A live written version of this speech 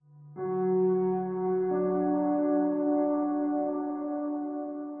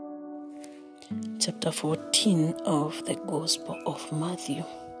chapter 14 of the Gospel of Matthew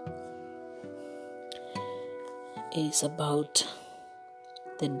is about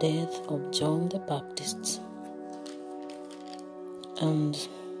the death of John the Baptist. And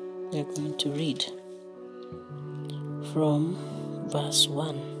we're going to read from verse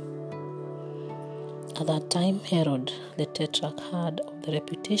 1. At that time, Herod the Tetrarch heard of the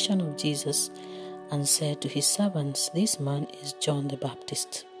reputation of Jesus and said to his servants, "This man is John the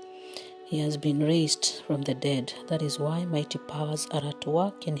Baptist. He has been raised from the dead. That is why mighty powers are at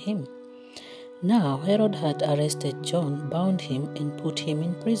work in him." Now Herod had arrested John, bound him, and put him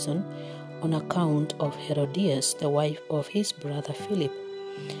in prison on account of Herodias, the wife of his brother Philip.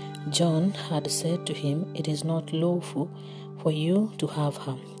 John had said to him, "It is not lawful for you to have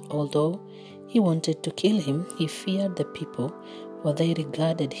her." Although he wanted to kill him, he feared the people, for they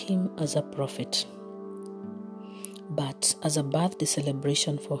regarded him as a prophet. But as a birthday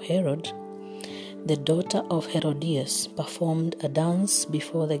celebration for Herod, the daughter of Herodias performed a dance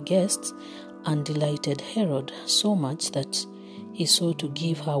before the guests and delighted Herod so much that he sought to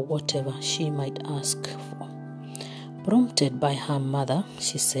give her whatever she might ask for. Prompted by her mother,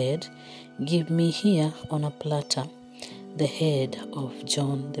 she said, "Give me here on a platter the head of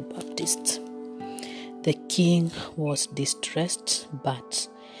John the Baptist." The king was distressed, but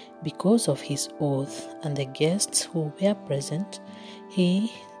because of his oath and the guests who were present,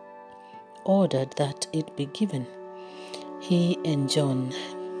 he ordered that it be given. He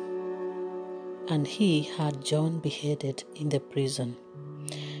had John beheaded in the prison.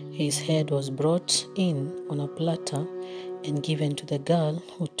 His head was brought in on a platter and given to the girl,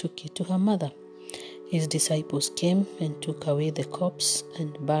 who took it to her mother. His disciples came and took away the corpse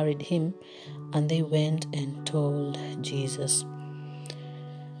and buried him, and they went and told Jesus.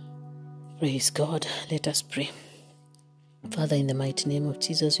 Praise God. Let us pray. Father, in the mighty name of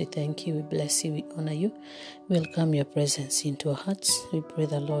Jesus, we thank you, we bless you, we honor you. We welcome your presence into our hearts. We pray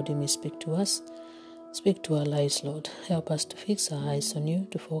that, Lord, you may speak to us. Speak to our lives, Lord. Help us to fix our eyes on you,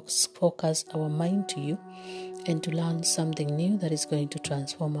 to focus our mind to you, and to learn something new that is going to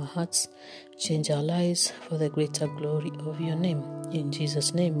transform our hearts, change our lives for the greater glory of your name. In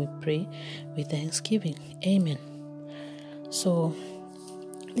Jesus' name we pray with thanksgiving. Amen. So,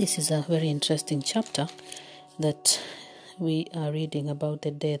 this is a very interesting chapter that we are reading about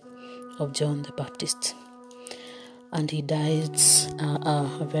the death of John the Baptist. And he dies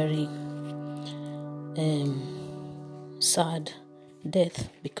a very sad death,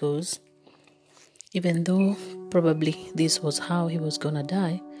 because even though probably this was how he was gonna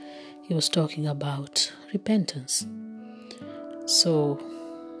die, he was talking about repentance. So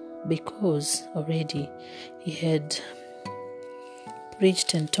because already he had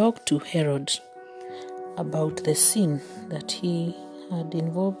preached and talked to Herod about the sin that he had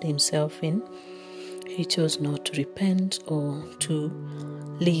involved himself in, he chose not to repent or to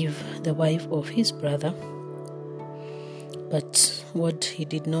leave the wife of his brother. But what he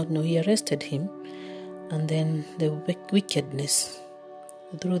did not know, he arrested him, and then the wickedness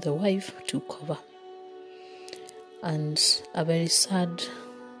through the wife took over. And a very sad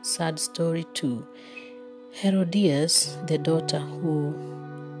story to Herodias, the daughter who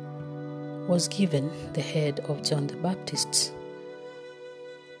was given the head of John the Baptist,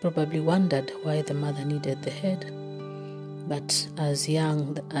 probably wondered why the mother needed the head. But as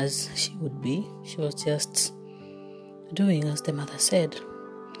young as she would be, she was just doing as the mother said.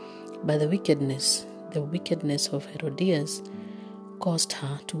 But the wickedness of Herodias caused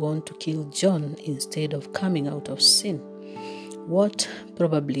her to want to kill John instead of coming out of sin. What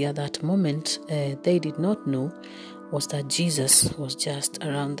probably at that moment they did not know was that Jesus was just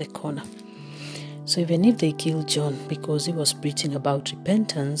around the corner. So even if they killed John because he was preaching about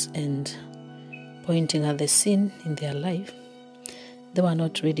repentance and pointing at the sin in their life, they were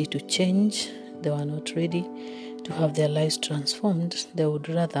not ready to change. They were not ready to have their lives transformed. They would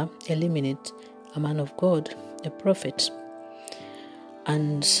rather eliminate a man of God, a prophet.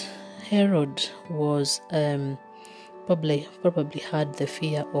 And Herod was probably had the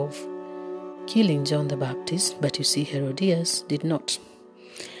fear of killing John the Baptist, but you see, Herodias did not.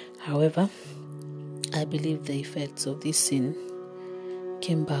 However, I believe the effects of this sin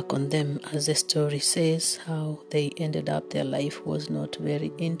came back on them, as the story says, how they ended up, their life was not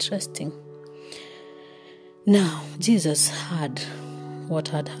very interesting. Now, Jesus heard what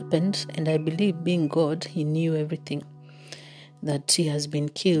had happened, and I believe, being God, he knew everything, that he has been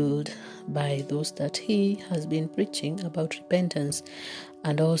killed by those that he has been preaching about repentance.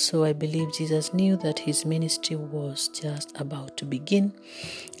 And also I believe Jesus knew that his ministry was just about to begin,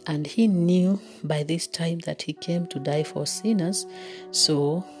 and he knew by this time that he came to die for sinners.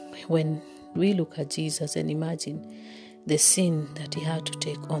 So when we look at Jesus and imagine the sin that he had to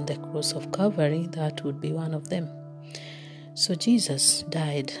take on the cross of Calvary, that would be one of them. So Jesus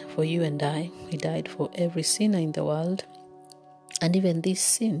died for you and I. He died for every sinner in the world. And even this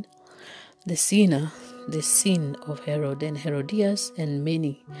sin, the sin of Herod and Herodias and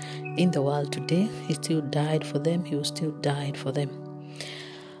many in the world today, he still died for them. He will still die for them.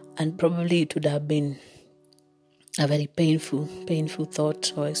 And probably it would have been a very painful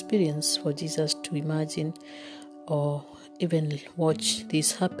thought or experience for Jesus to imagine or even watch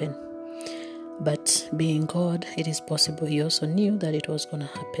this happen. But being God, it is possible he also knew that it was going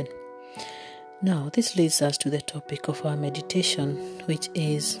to happen. Now, this leads us to the topic of our meditation, which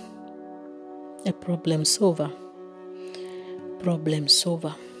is a problem solver. Problem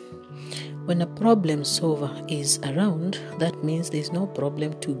solver. When a problem solver is around, that means there's no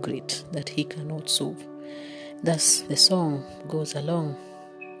problem too great that he cannot solve. Thus, the song goes along.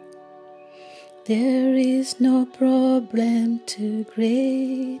 There is no problem too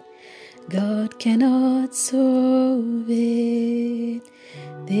great, God cannot solve it.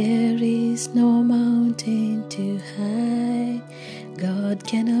 There is no mountain too high, God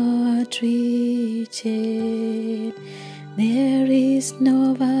cannot reach it. There is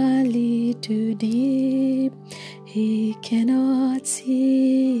no valley too deep, he cannot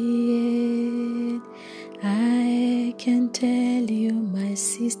see it. I can tell you, my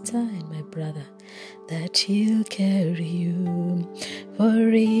sister and my brother, that he'll carry you. For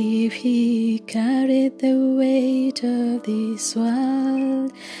if he carried the weight of this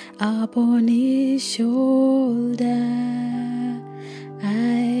world upon his shoulder,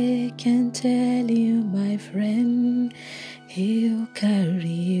 I can tell you, my friend, he'll carry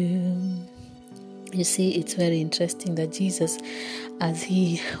you. You see, it's very interesting that Jesus, as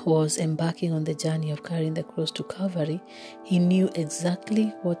he was embarking on the journey of carrying the cross to Calvary, he knew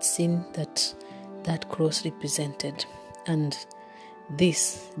exactly what sin that cross represented. And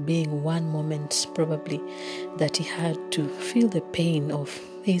this being one moment probably that he had to feel the pain of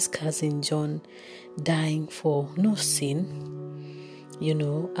his cousin John dying for no sin,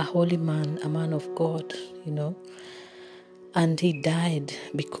 a holy man, a man of God, and he died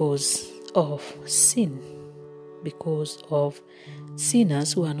because of sin, because of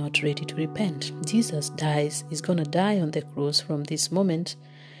sinners who are not ready to repent. Jesus dies, he's going to die on the cross from this moment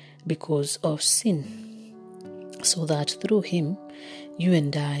because of sin, so that through him, you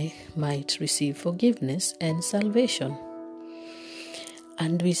and I might receive forgiveness and salvation.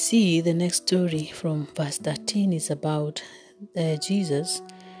 And we see the next story from verse 13 is about Jesus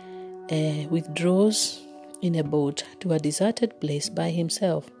withdraws in a boat to a deserted place by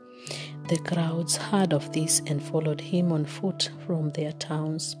himself. The crowds heard of this and followed him on foot from their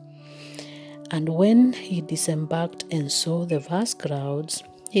towns. And when he disembarked and saw the vast crowds,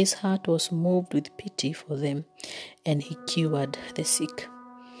 his heart was moved with pity for them, and he cured the sick.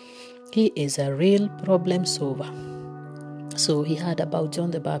 He is a real problem solver. So he heard about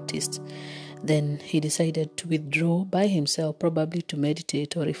John the Baptist. Then he decided to withdraw by himself, probably to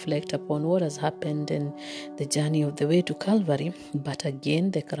meditate or reflect upon what has happened and the journey of the way to Calvary. But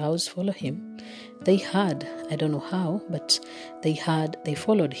again, the crowds follow him. They heard, I don't know how, but they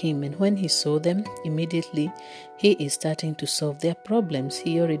followed him. And when he saw them, immediately he is starting to solve their problems.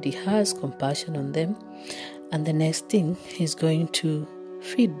 He already has compassion on them. And the next thing, he's going to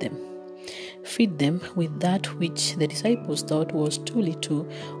feed them with that which the disciples thought was too little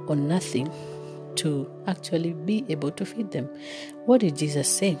or nothing to actually be able to feed them. What did Jesus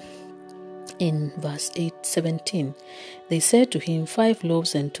say? In verse 17, they said to him, 5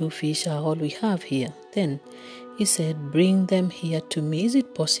 loaves and 2 fish are all we have here. Then he said, bring them here to me. Is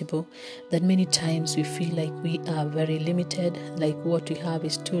it possible that many times we feel like we are very limited, like what we have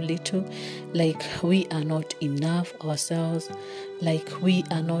is too little, like we are not enough ourselves, like we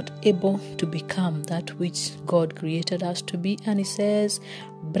are not able to become that which God created us to be? And he says,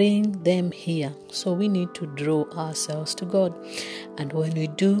 bring them here. So we need to draw ourselves to God. And when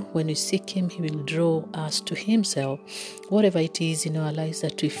we seek him, he will draw us to himself. Whatever it is in our lives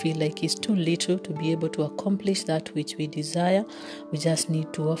that we feel like is too little to be able to accomplish that which we desire, we just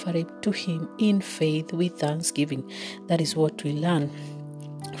need to offer it to him in faith with thanksgiving. That is what we learn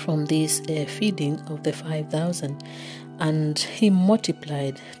from this feeding of the 5,000. And he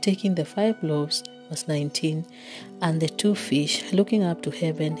multiplied, taking the 5 loaves, verse 19, and the 2 fish. Looking up to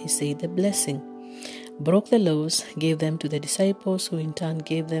heaven, he said the blessing, broke the loaves, gave them to the disciples, who in turn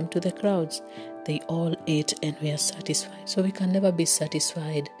gave them to the crowds. They all ate and were satisfied. So we can never be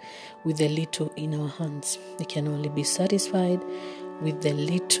satisfied with the little in our hands. We can only be satisfied with the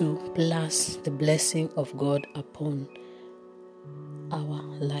little plus the blessing of God upon our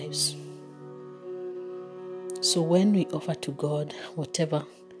lives. So when we offer to God whatever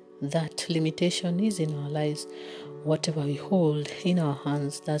that limitation is in our lives, whatever we hold in our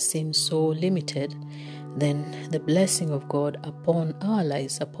hands that seems so limited, then the blessing of God upon our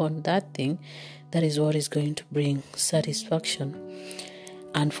lives, upon that thing, that is what is going to bring satisfaction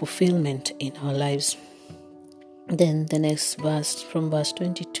and fulfillment in our lives. Then the next verse, from verse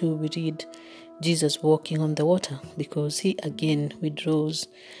 22, we read Jesus walking on the water, because he again withdraws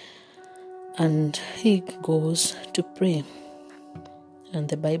and he goes to pray. And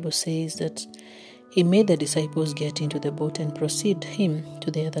the Bible says that he made the disciples get into the boat and proceed him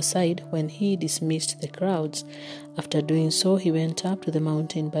to the other side. When he dismissed the crowds, after doing so, he went up to the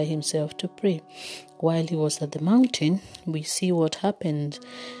mountain by himself to pray. While he was at the mountain, we see what happened,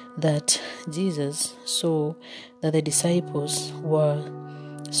 that Jesus saw that the disciples were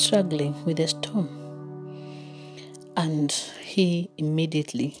struggling with a storm, and he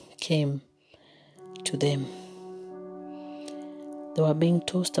immediately came to them. They were being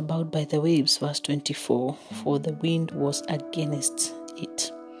tossed about by the waves, verse 24, for the wind was against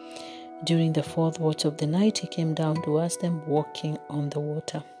it. During the fourth watch of the night, he came down towards them walking on the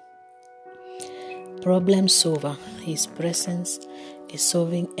water. Problem solver. His presence is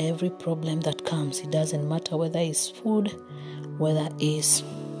solving every problem that comes. It doesn't matter whether it's food, whether it's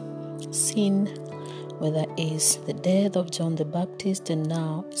sin, whether it's the death of John the Baptist, and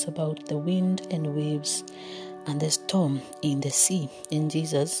now it's about the wind and waves and the storm in the sea. And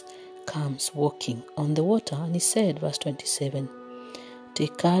Jesus comes walking on the water, and he said, verse 27,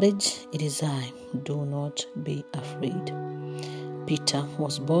 "Take courage, it is I, do not be afraid." Peter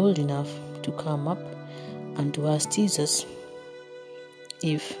was bold enough to come up and to ask Jesus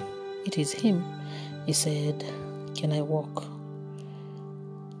if it is him. He said, "Can I walk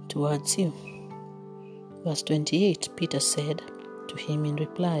towards you?" Verse 28, Peter said to him in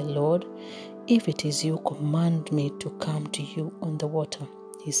reply, "Lord, if it is you, command me to come to you on the water."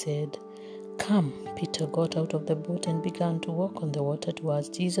 He said, "Come." Peter got out of the boat and began to walk on the water towards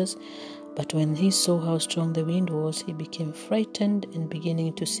Jesus. But when he saw how strong the wind was, he became frightened, and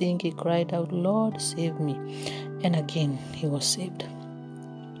beginning to sink, he cried out, "Lord, save me." And again he was saved.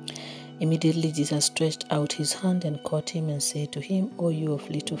 Immediately Jesus stretched out his hand and caught him and said to him, "O you of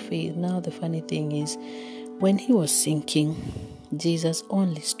little faith." Now the funny thing is, when he was sinking, Jesus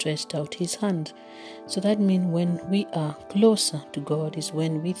only stretched out his hand. So that means when we are closer to God is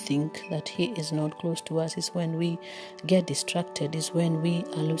when we think that he is not close to us, is when we get distracted, is when we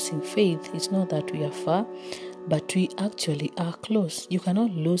are losing faith. It's not that we are far, but we actually are close. You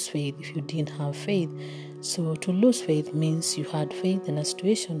cannot lose faith if you didn't have faith. So to lose faith means you had faith and a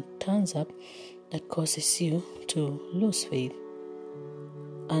situation turns up that causes you to lose faith.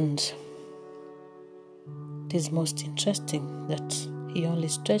 And it is most interesting that he only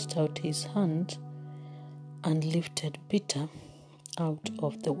stretched out his hand and lifted Peter out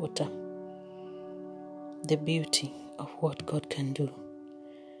of the water. The beauty of what God can do.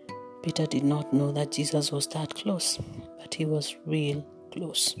 Peter did not know that Jesus was that close, but he was real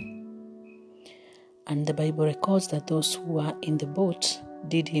close. And the Bible records that those who were in the boat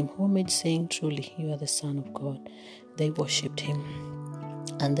did him homage, saying, "Truly, you are the Son of God." They worshipped him.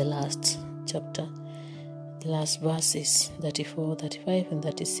 And the last chapter, the last verses, 34, 35, and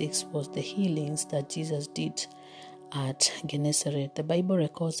 36, was the healings that Jesus did at Gennesaret. The Bible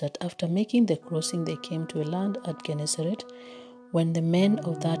records that after making the crossing, they came to a land at Gennesaret. When the men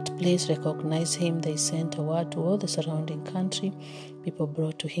of that place recognized him, they sent a word to all the surrounding country. People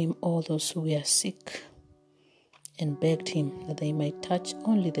brought to him all those who were sick and begged him that they might touch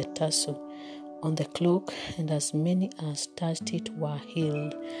only the tassel on the cloak, and as many as touched it were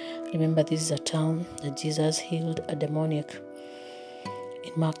healed. Remember, this is a town that Jesus healed a demoniac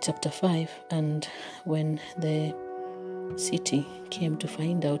in Mark chapter 5, and when the city came to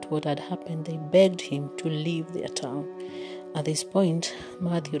find out what had happened, they begged him to leave their town. At this point,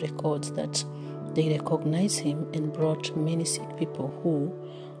 Matthew records that they recognized him and brought many sick people who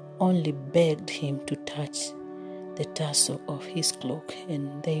only begged him to touch the tassel of his cloak,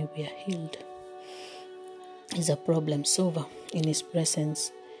 and they were healed. He's a problem solver. In his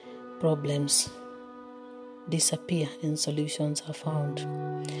presence, problems disappear and solutions are found.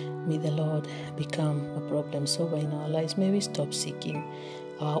 May the Lord become a problem solver in our lives. May we stop seeking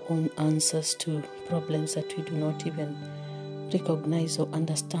our own answers to problems that we do not even recognize or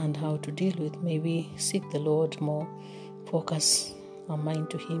understand how to deal with. May we seek the Lord more, focus our mind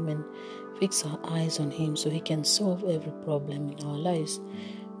to him and fix our eyes on him so he can solve every problem in our lives.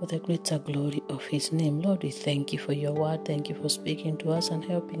 for the greater glory of his name. Lord, we thank you for your word. Thank you for speaking to us and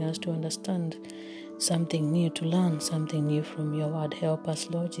helping us to understand something new, to learn something new from your word. Help us,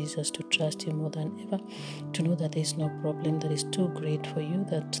 Lord Jesus, to trust you more than ever, to know that there is no problem that is too great for you,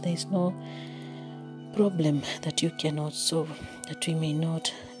 that there is no problem that you cannot solve, that we may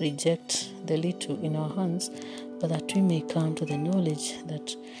not reject the little in our hands, but that we may come to the knowledge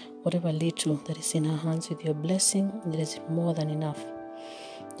that whatever little that is in our hands, with your blessing, there is more than enough,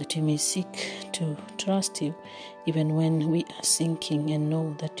 that we may seek to trust you even when we are sinking, and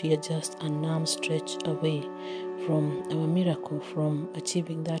know that we are just an arm's stretch away from our miracle, from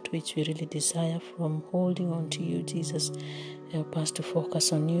achieving that which we really desire, from holding on to you, Jesus. Help us to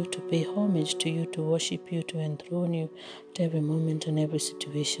focus on you, to pay homage to you, to worship you, to enthrone you at every moment and every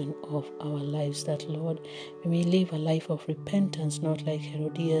situation of our lives. That, Lord, we may live a life of repentance, not like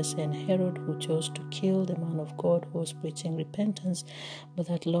Herodias and Herod, who chose to kill the man of God who was preaching repentance, but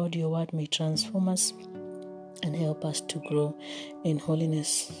that, Lord, your word may transform us and help us to grow in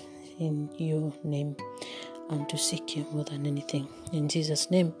holiness in your name, and to seek you more than anything. In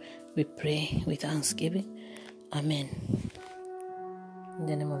Jesus' name we pray with thanksgiving. Amen. In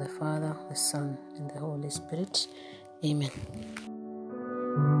the name of the Father, the Son, and the Holy Spirit. Amen.